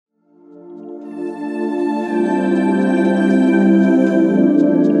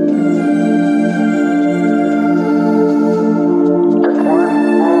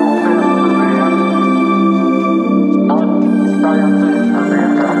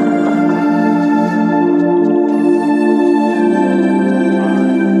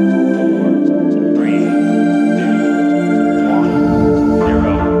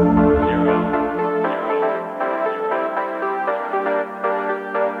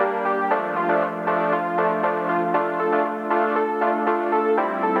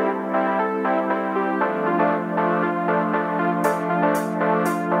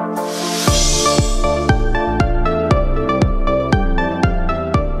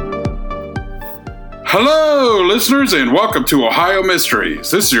Hello, listeners, and welcome to Ohio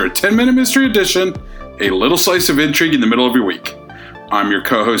Mysteries. This is your 10-minute mystery edition, a little slice of intrigue in the middle of your week. I'm your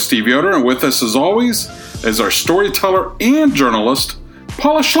co-host, Steve Yoder, and with us, as always, is our storyteller and journalist,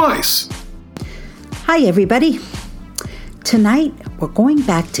 Paula Schleiss. Hi, everybody. Tonight, we're going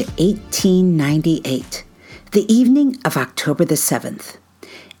back to 1898, the evening of October the 7th,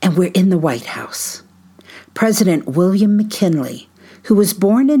 and we're in the White House. President William McKinley, who was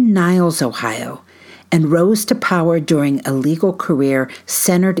born in Niles, Ohio, and rose to power during a legal career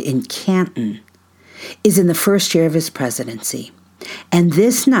centered in Canton, is in the first year of his presidency. And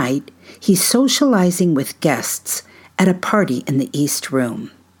this night, he's socializing with guests at a party in the East Room.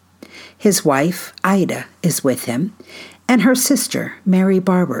 His wife, Ida, is with him, and her sister, Mary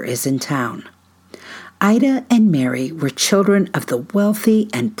Barber, is in town. Ida and Mary were children of the wealthy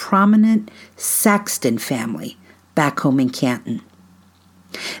and prominent Saxton family back home in Canton.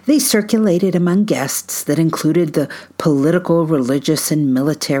 They circulated among guests that included the political, religious, and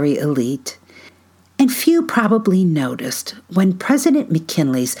military elite. And few probably noticed when President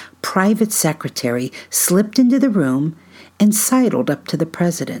McKinley's private secretary slipped into the room and sidled up to the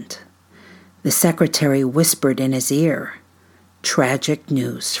president. The secretary whispered in his ear, "Tragic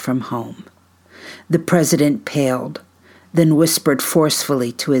news from home." The president paled, then whispered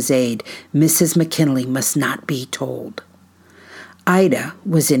forcefully to his aide, "Mrs. McKinley must not be told." Ida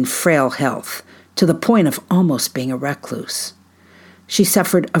was in frail health, to the point of almost being a recluse. She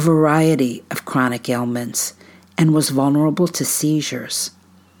suffered a variety of chronic ailments and was vulnerable to seizures.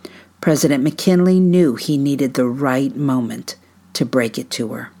 President McKinley knew he needed the right moment to break it to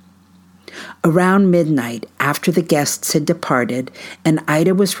her. Around midnight, after the guests had departed and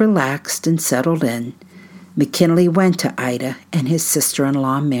Ida was relaxed and settled in, McKinley went to Ida and his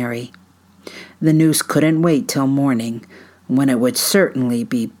sister-in-law, Mary. The news couldn't wait till morning, when it would certainly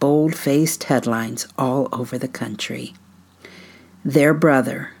be bold-faced headlines all over the country. Their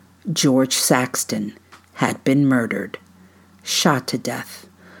brother, George Saxton, had been murdered, shot to death.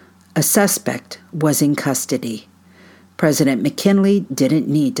 A suspect was in custody. President McKinley didn't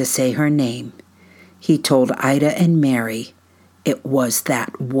need to say her name. He told Ida and Mary it was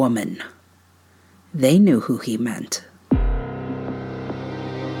that woman. They knew who he meant.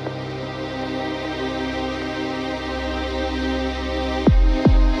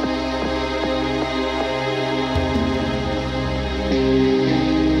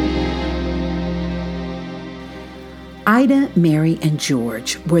 Ida, Mary, and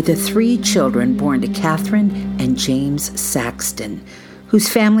George were the three children born to Catherine and James Saxton, whose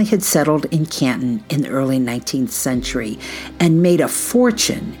family had settled in Canton in the early 19th century and made a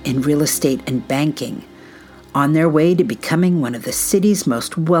fortune in real estate and banking, on their way to becoming one of the city's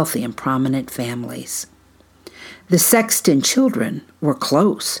most wealthy and prominent families. The Saxton children were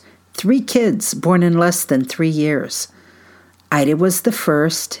close, 3 kids born in less than 3 years. Ida was the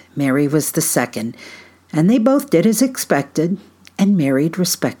first, Mary was the second, and they both did as expected and married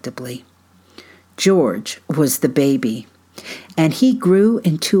respectably. George was the baby, and he grew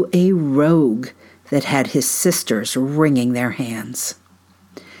into a rogue that had his sisters wringing their hands.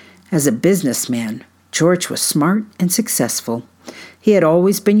 As a businessman, George was smart and successful. He had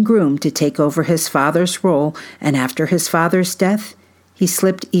always been groomed to take over his father's role, and after his father's death, he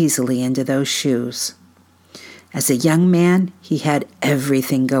slipped easily into those shoes. As a young man, he had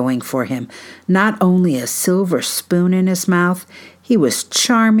everything going for him. Not only a silver spoon in his mouth, he was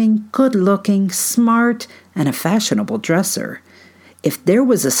charming, good-looking, smart, and a fashionable dresser. If there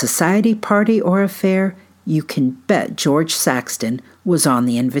was a society party or affair, you can bet George Saxton was on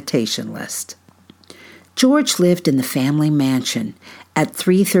the invitation list. George lived in the family mansion at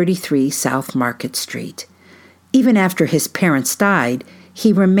 333 South Market Street. Even after his parents died,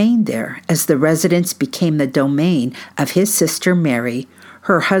 he remained there as the residence became the domain of his sister Mary,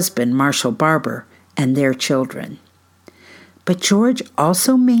 her husband Marshall Barber, and their children. But George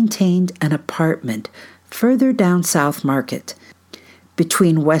also maintained an apartment further down South Market,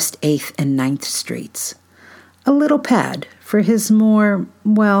 between West 8th and 9th Streets, a little pad for his more,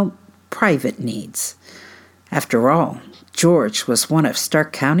 private needs. After all, George was one of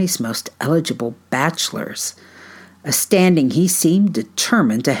Stark County's most eligible bachelors, a standing he seemed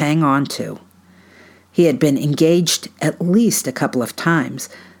determined to hang on to. He had been engaged at least a couple of times,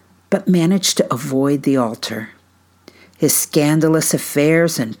 but managed to avoid the altar. His scandalous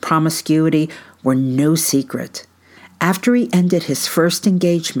affairs and promiscuity were no secret. After he ended his first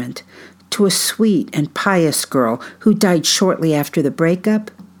engagement to a sweet and pious girl who died shortly after the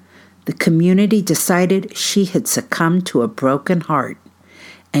breakup, the community decided she had succumbed to a broken heart,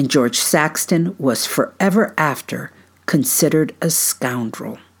 and George Saxton was forever after considered a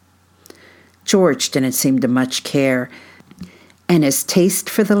scoundrel. George didn't seem to much care, and his taste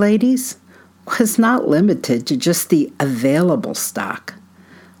for the ladies was not limited to just the available stock.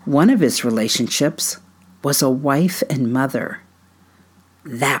 One of his relationships was a wife and mother.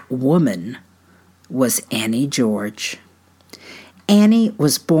 That woman was Annie George. Annie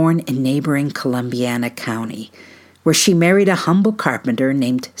was born in neighboring Columbiana County, where she married a humble carpenter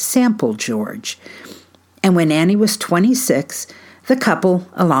named Sample George. And when Annie was 26, the couple,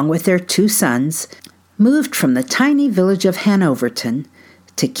 along with their 2 sons, moved from the tiny village of Hanoverton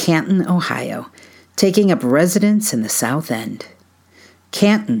to Canton, Ohio, taking up residence in the South End.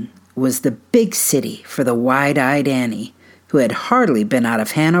 Canton was the big city for the wide-eyed Annie, who had hardly been out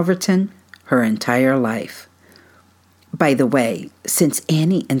of Hanoverton her entire life. By the way, since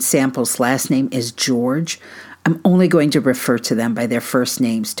Annie and Sample's last name is George, I'm only going to refer to them by their first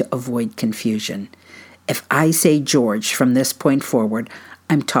names to avoid confusion. If I say George from this point forward,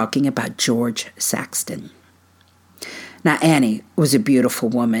 I'm talking about George Saxton. Now, Annie was a beautiful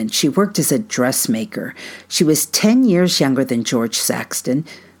woman. She worked as a dressmaker. She was 10 years younger than George Saxton,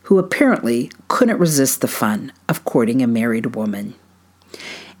 who apparently couldn't resist the fun of courting a married woman.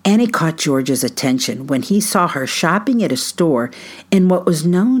 Annie caught George's attention when he saw her shopping at a store in what was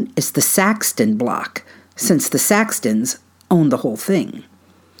known as the Saxton block, since the Saxtons owned the whole thing.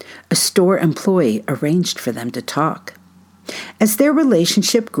 A store employee arranged for them to talk. As their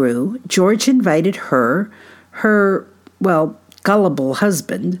relationship grew, George invited her gullible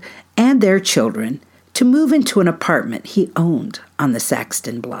husband, and their children to move into an apartment he owned on the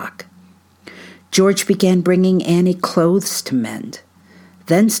Saxton block. George began bringing Annie clothes to mend,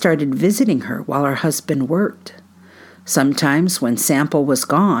 then started visiting her while her husband worked. Sometimes when Sample was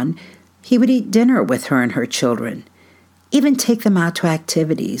gone, he would eat dinner with her and her children, even take them out to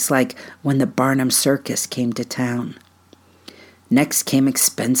activities like when the Barnum Circus came to town. Next came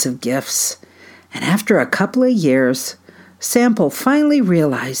expensive gifts, and after a couple of years, Sample finally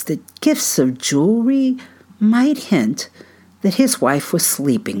realized that gifts of jewelry might hint that his wife was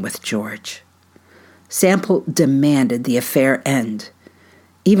sleeping with George. Sample demanded the affair end.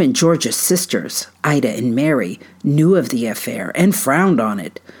 Even George's sisters, Ida and Mary, knew of the affair and frowned on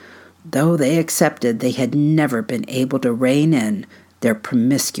it, though they accepted they had never been able to rein in their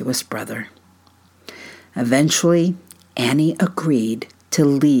promiscuous brother. Eventually, Annie agreed to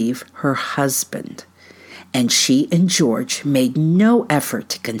leave her husband, and she and George made no effort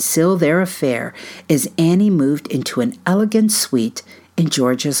to conceal their affair as Annie moved into an elegant suite in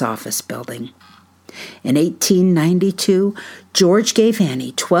George's office building. In 1892, George gave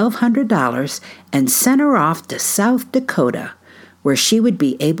Annie $1,200 and sent her off to South Dakota, where she would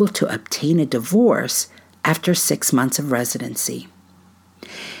be able to obtain a divorce after 6 months of residency.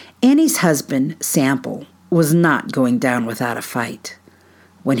 Annie's husband, Sample, was not going down without a fight.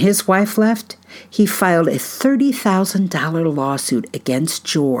 When his wife left, he filed a $30,000 lawsuit against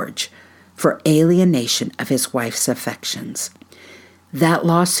George for alienation of his wife's affections. That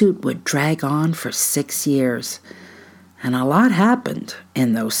lawsuit would drag on for 6 years, and a lot happened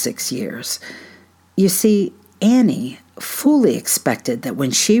in those 6 years. You see, Annie fully expected that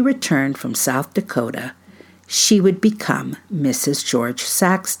when she returned from South Dakota, she would become Mrs. George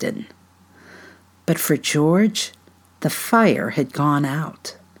Saxton. But for George, the fire had gone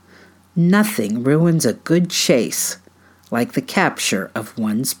out. Nothing ruins a good chase like the capture of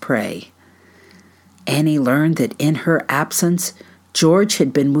one's prey. Annie learned that in her absence, George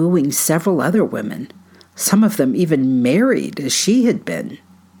had been wooing several other women, some of them even married as she had been.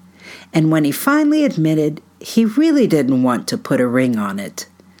 And when he finally admitted he really didn't want to put a ring on it,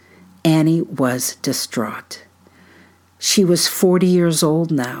 Annie was distraught. She was 40 years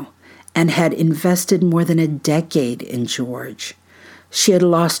old now and had invested more than a decade in George. She had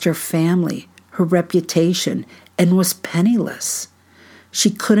lost her family, her reputation, and was penniless. She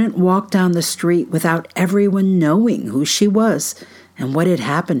couldn't walk down the street without everyone knowing who she was and what had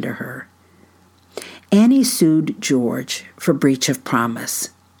happened to her. Annie sued George for breach of promise,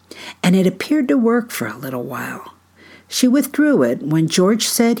 and it appeared to work for a little while. She withdrew it when George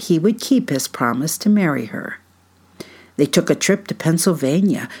said he would keep his promise to marry her. They took a trip to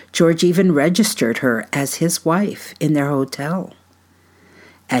Pennsylvania. George even registered her as his wife in their hotel.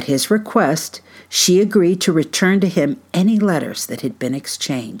 At his request, she agreed to return to him any letters that had been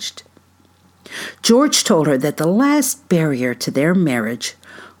exchanged. George told her that the last barrier to their marriage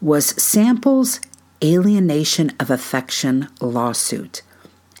was Sample's alienation of affection lawsuit,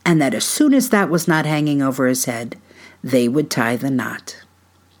 and that as soon as that was not hanging over his head, they would tie the knot.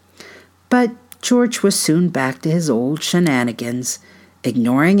 But George was soon back to his old shenanigans,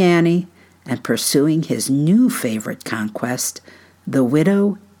 ignoring Annie and pursuing his new favorite conquest, the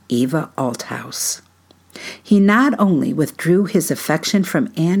widow Eva Althouse. He not only withdrew his affection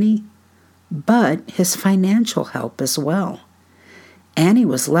from Annie, but his financial help as well. Annie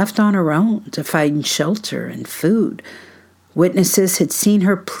was left on her own to find shelter and food. Witnesses had seen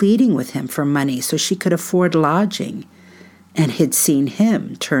her pleading with him for money so she could afford lodging, and had seen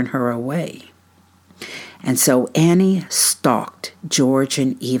him turn her away. And so Annie stalked George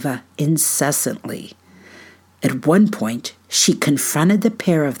and Eva incessantly. At one point, she confronted the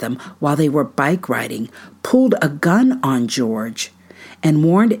pair of them while they were bike riding, pulled a gun on George, and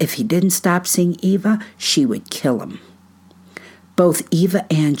warned if he didn't stop seeing Eva, she would kill him. Both Eva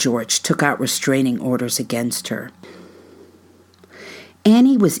and George took out restraining orders against her.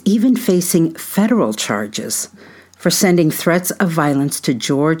 Annie was even facing federal charges for sending threats of violence to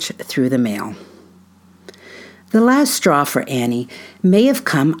George through the mail. The last straw for Annie may have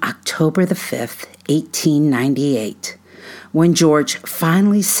come October the 5th, 1898, when George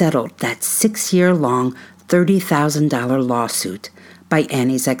finally settled that 6-year-long $30,000 lawsuit by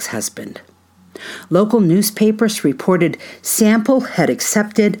Annie's ex-husband. Local newspapers reported Sample had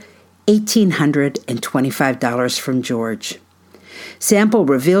accepted $1,825 from George. Sample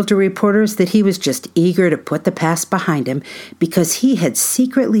revealed to reporters that he was just eager to put the past behind him because he had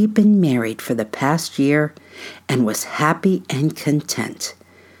secretly been married for the past year and was happy and content.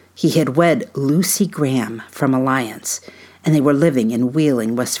 He had wed Lucy Graham from Alliance, and they were living in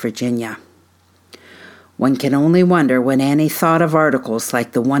Wheeling, West Virginia. One can only wonder when Annie thought of articles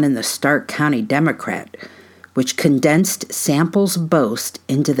like the one in the Stark County Democrat, which condensed Sample's boast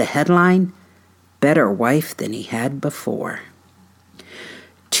into the headline, "Better wife than he had before."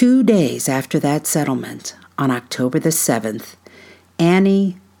 2 days after that settlement, on October the 7th,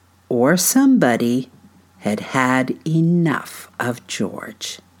 Annie, or somebody, had had enough of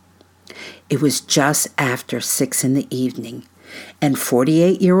George. It was just after 6 in the evening, and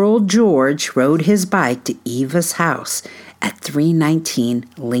 48-year-old George rode his bike to Eva's house at 319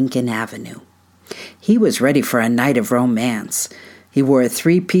 Lincoln Avenue. He was ready for a night of romance. He wore a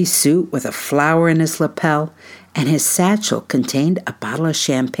 3-piece suit with a flower in his lapel, and his satchel contained a bottle of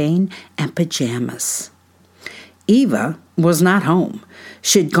champagne and pajamas. Eva was not home.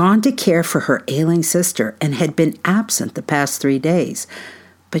 She'd gone to care for her ailing sister and had been absent the past 3 days,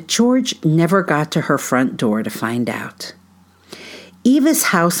 but George never got to her front door to find out. Eva's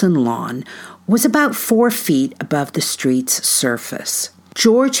house and lawn was about 4 feet above the street's surface.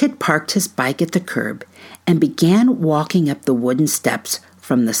 George had parked his bike at the curb and began walking up the wooden steps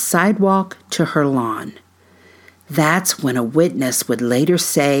from the sidewalk to her lawn. That's when a witness would later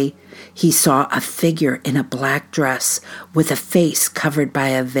say he saw a figure in a black dress with a face covered by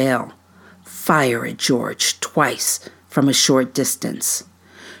a veil fire at George twice from a short distance.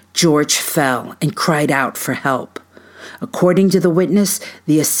 George fell and cried out for help. According to the witness,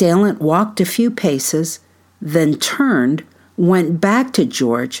 the assailant walked a few paces, then turned, went back to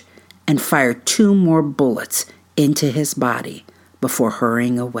George, and fired 2 more bullets into his body before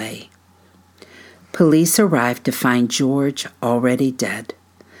hurrying away. Police arrived to find George already dead.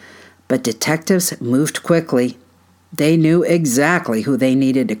 But detectives moved quickly. They knew exactly who they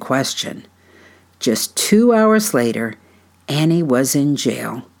needed to question. Just 2 hours later, Annie was in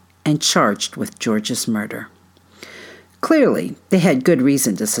jail and charged with George's murder. Clearly, they had good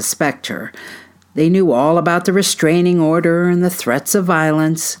reason to suspect her. They knew all about the restraining order and the threats of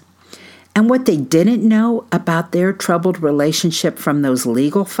violence. And what they didn't know about their troubled relationship from those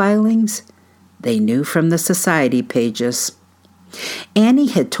legal filings, they knew from the society pages. Annie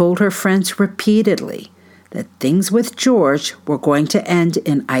had told her friends repeatedly that things with George were going to end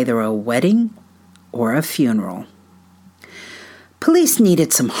in either a wedding or a funeral. Police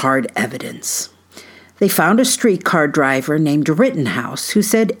needed some hard evidence. They found a streetcar driver named Rittenhouse who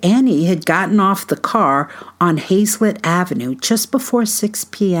said Annie had gotten off the car on Hazlitt Avenue just before 6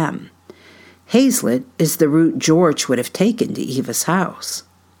 p.m. Hazlitt is the route George would have taken to Eva's house.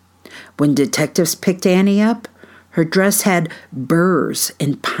 When detectives picked Annie up, her dress had burrs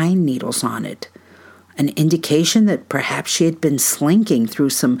and pine needles on it, an indication that perhaps she had been slinking through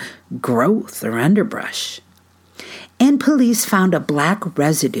some growth or underbrush. And police found a black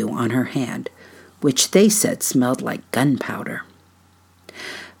residue on her hand, which they said smelled like gunpowder.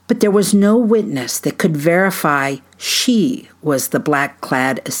 But there was no witness that could verify she was the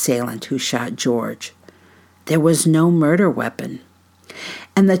black-clad assailant who shot George. There was no murder weapon.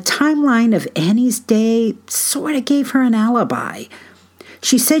 And the timeline of Annie's day sort of gave her an alibi.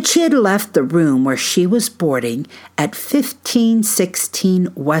 She said she had left the room where she was boarding at 1516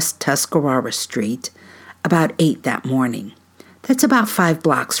 West Tuscarora Street about 8 that morning. That's about 5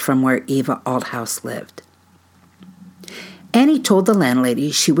 blocks from where Eva Althouse lived. Annie told the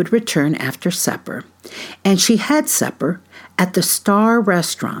landlady she would return after supper, and she had supper at the Star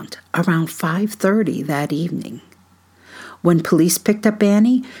Restaurant around 5:30 that evening. When police picked up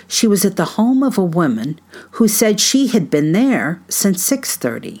Annie, she was at the home of a woman who said she had been there since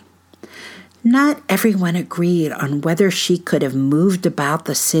 6:30. Not everyone agreed on whether she could have moved about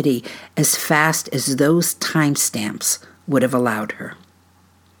the city as fast as those timestamps would have allowed her.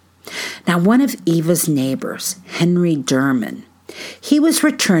 Now, one of Eva's neighbors, Henry Durman, he was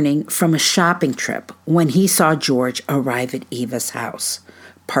returning from a shopping trip when he saw George arrive at Eva's house,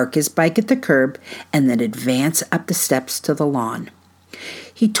 park his bike at the curb, and then advance up the steps to the lawn.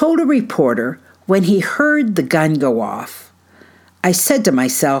 He told a reporter when he heard the gun go off, "I said to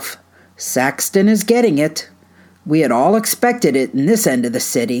myself, Saxton is getting it. We had all expected it in this end of the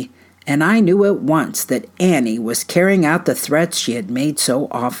city, and I knew at once that Annie was carrying out the threats she had made so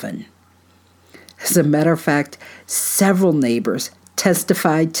often." As a matter of fact, several neighbors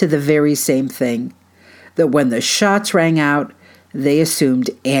testified to the very same thing, that when the shots rang out, they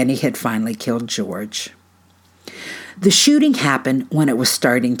assumed Annie had finally killed George. The shooting happened when it was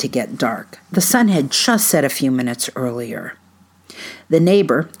starting to get dark. The sun had just set a few minutes earlier. The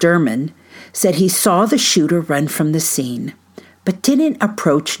neighbor, Durman, said he saw the shooter run from the scene, but didn't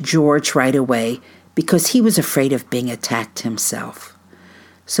approach George right away because he was afraid of being attacked himself.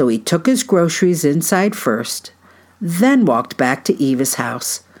 So he took his groceries inside first, then walked back to Eva's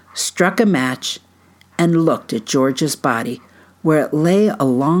house, struck a match, and looked at George's body where it lay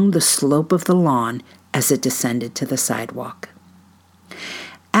along the slope of the lawn as it descended to the sidewalk.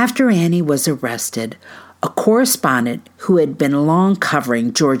 After Annie was arrested, a correspondent who had been long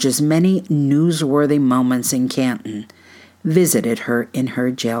covering George's many newsworthy moments in Canton visited her in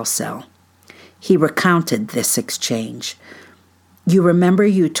her jail cell. He recounted this exchange. "You remember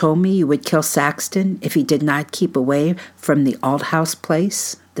you told me you would kill Saxton if he did not keep away from the Althouse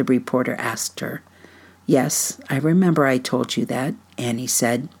place?" the reporter asked her. "Yes, I remember I told you that," Annie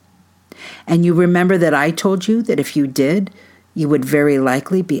said. "And you remember that I told you that if you did, you would very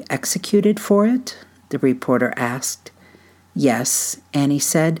likely be executed for it?" the reporter asked. "Yes," Annie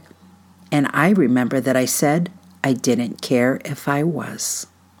said, "and I remember that I said I didn't care if I was."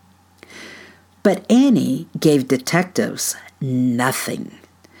 But Annie gave detectives nothing.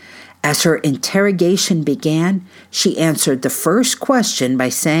 As her interrogation began, she answered the first question by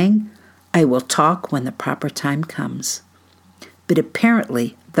saying, "I will talk when the proper time comes." But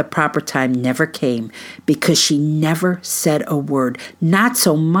apparently, the proper time never came because she never said a word, not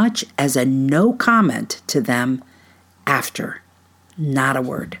so much as a no comment to them after. Not a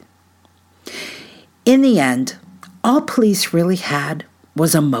word. In the end, all police really had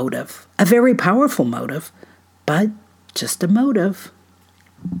was a motive, a very powerful motive, but just a motive.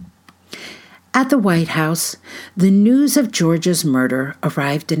 At the White House, the news of George's murder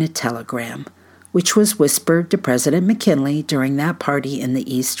arrived in a telegram, which was whispered to President McKinley during that party in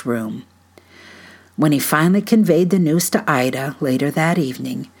the East Room. When he finally conveyed the news to Ida later that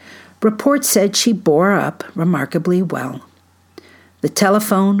evening, reports said she bore up remarkably well. The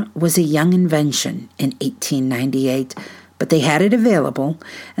telephone was a young invention in 1898, but they had it available,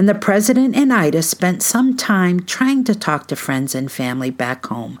 and the president and Ida spent some time trying to talk to friends and family back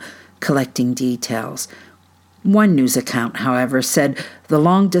home, collecting details. One news account, however, said the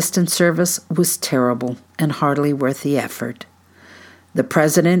long-distance service was terrible and hardly worth the effort. The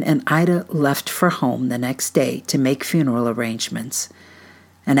president and Ida left for home the next day to make funeral arrangements,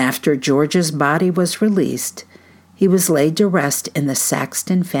 and after George's body was released, he was laid to rest in the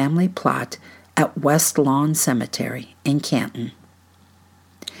Saxton family plot at West Lawn Cemetery in Canton.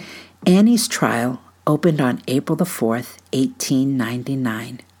 Annie's trial opened on April the 4th,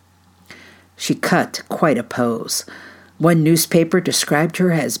 1899. She cut quite a pose. One newspaper described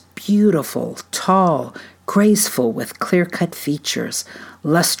her as beautiful, tall, graceful with clear-cut features,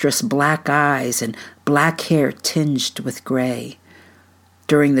 lustrous black eyes, and black hair tinged with gray.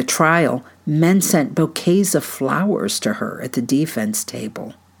 During the trial, men sent bouquets of flowers to her at the defense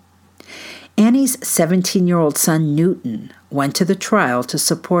table. Annie's 17-year-old son, Newton, went to the trial to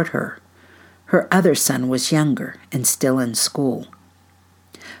support her. Her other son was younger and still in school.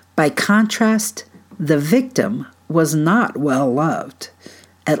 By contrast, the victim was not well loved,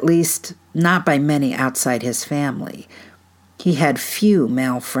 at least not by many outside his family. He had few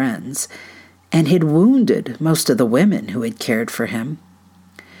male friends and had wounded most of the women who had cared for him.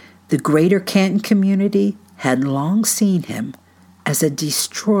 The greater Canton community had long seen him as a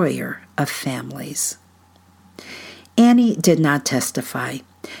destroyer of families. Annie did not testify,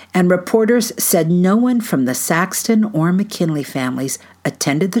 and reporters said no one from the Saxton or McKinley families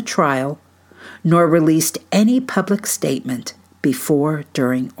attended the trial nor released any public statement before,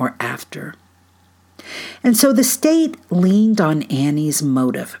 during, or after. And so the state leaned on Annie's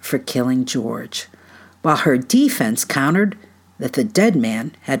motive for killing George, while her defense countered that the dead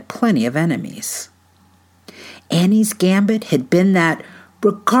man had plenty of enemies. Annie's gambit had been that,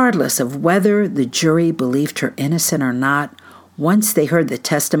 regardless of whether the jury believed her innocent or not, once they heard the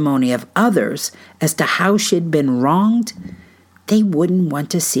testimony of others as to how she'd been wronged, they wouldn't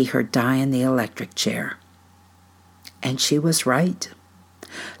want to see her die in the electric chair. And she was right.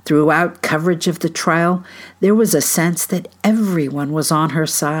 Throughout coverage of the trial, there was a sense that everyone was on her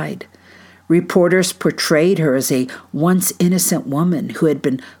side. Reporters portrayed her as a once innocent woman who had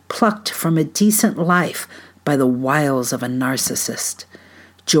been plucked from a decent life by the wiles of a narcissist.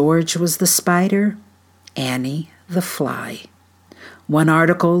 George was the spider, Annie the fly. One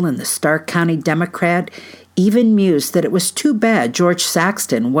article in the Stark County Democrat even mused that it was too bad George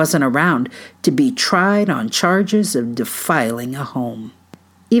Saxton wasn't around to be tried on charges of defiling a home.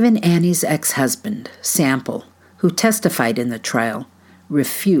 Even Annie's ex-husband, Sample, who testified in the trial,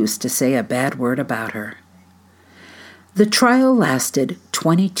 refused to say a bad word about her. The trial lasted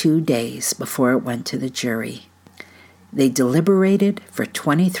 22 days before it went to the jury. They deliberated for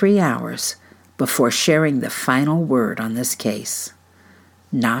 23 hours before sharing the final word on this case.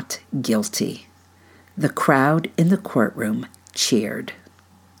 Not guilty. The crowd in the courtroom cheered.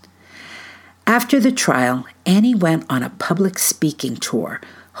 After the trial, Annie went on a public speaking tour,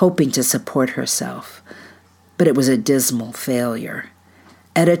 hoping to support herself. But it was a dismal failure.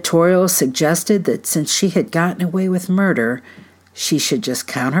 Editorials suggested that since she had gotten away with murder, she should just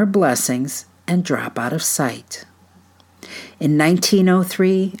count her blessings and drop out of sight. In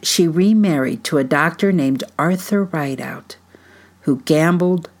 1903, she remarried to a doctor named Arthur Rideout, who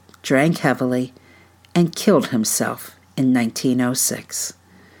gambled, drank heavily, and killed himself in 1906.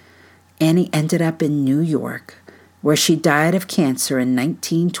 Annie ended up in New York, where she died of cancer in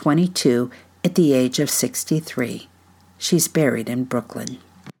 1922 at the age of 63. She's buried in Brooklyn.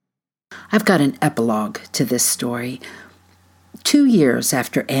 I've got an epilogue to this story. 2 years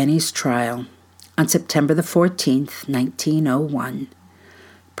after Annie's trial, on September the 14th, 1901,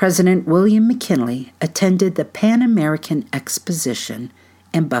 President William McKinley attended the Pan American Exposition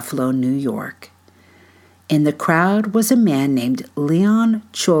in Buffalo, New York. In the crowd was a man named Leon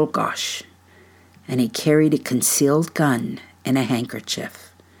Czolgosz, and he carried a concealed gun and a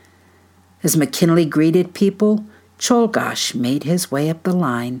handkerchief. As McKinley greeted people, Czolgosz made his way up the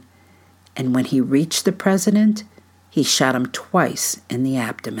line, and when he reached the president, he shot him twice in the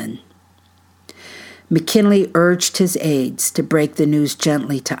abdomen. McKinley urged his aides to break the news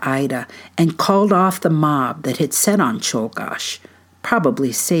gently to Ida and called off the mob that had set on Czolgosz,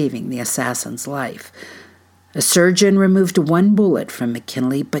 probably saving the assassin's life. A surgeon removed one bullet from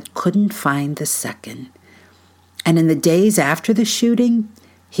McKinley but couldn't find the second. And in the days after the shooting,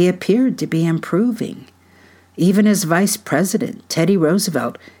 he appeared to be improving. Even as vice president, Teddy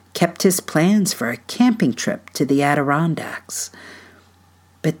Roosevelt kept his plans for a camping trip to the Adirondacks.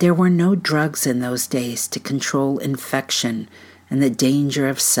 But there were no drugs in those days to control infection and the danger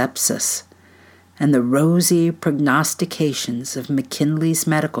of sepsis, and the rosy prognostications of McKinley's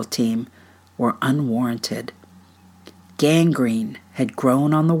medical team were unwarranted. Gangrene had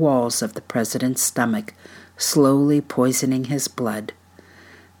grown on the walls of the president's stomach, slowly poisoning his blood.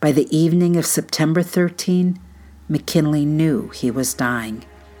 By the evening of September 13, McKinley knew he was dying.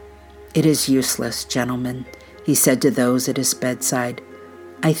 "It is useless, gentlemen," he said to those at his bedside.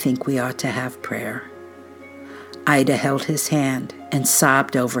 "I think we ought to have prayer." Ida held his hand and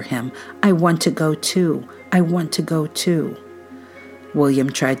sobbed over him. "I want to go too. I want to go too." William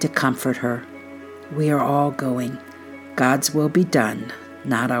tried to comfort her. "We are all going. God's will be done,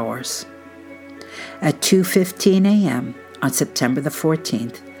 not ours." At 2:15 a.m. on September the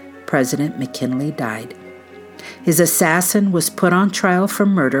 14th, President McKinley died. His assassin was put on trial for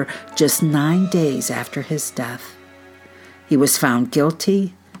murder just 9 days after his death. He was found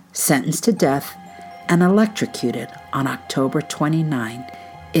guilty, sentenced to death, and electrocuted on October 29.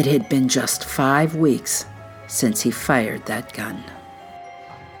 It had been just 5 weeks since he fired that gun.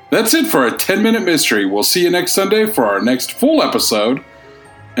 That's it for our 10-minute mystery. We'll see you next Sunday for our next full episode.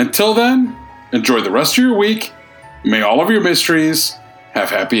 Until then, enjoy the rest of your week. May all of your mysteries have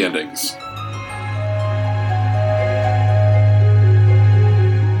happy endings.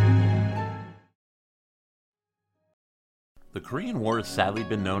 The Korean War has sadly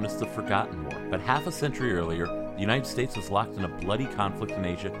been known as the Forgotten War, but half a century earlier, the United States was locked in a bloody conflict in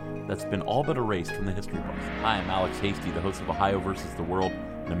Asia that's been all but erased from the history books. Hi, I'm Alex Hasty, the host of Ohio versus the World,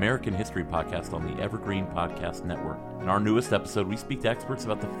 an American history podcast on the Evergreen Podcast Network. In our newest episode, we speak to experts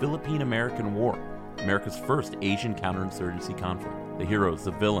about the Philippine-American War, America's first Asian counterinsurgency conflict. The heroes,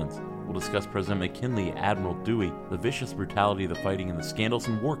 the villains. We'll discuss President McKinley, Admiral Dewey, the vicious brutality of the fighting, and the scandals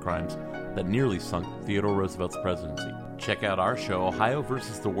and war crimes that nearly sunk Theodore Roosevelt's presidency. Check out our show, Ohio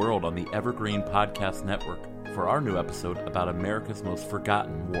versus the World, on the Evergreen Podcast Network for our new episode about America's most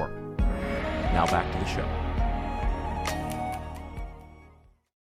forgotten war. Now back to the show.